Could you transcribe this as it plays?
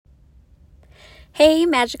Hey,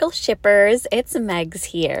 magical shippers, it's Megs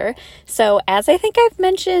here. So, as I think I've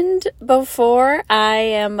mentioned before, I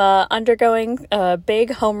am undergoing a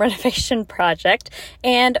big home renovation project,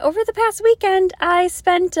 and over the past weekend, I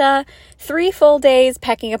spent 3 full days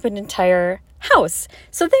packing up an entire house.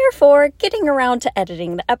 So therefore, getting around to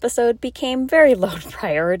editing the episode became very low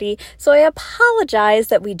priority. So I apologize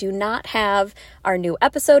that we do not have our new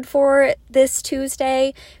episode for this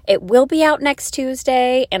Tuesday. It will be out next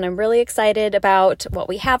Tuesday, and I'm really excited about what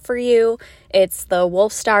we have for you. It's the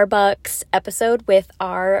Wolf Starbucks episode with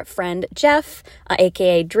our friend Jeff,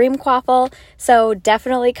 aka Dream Quaffle. So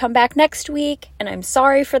definitely come back next week, and I'm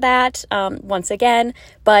sorry for that once again.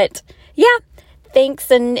 But yeah,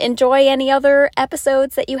 thanks, and enjoy any other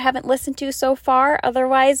episodes that you haven't listened to so far.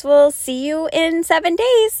 Otherwise, we'll see you in 7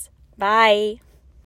 days. Bye.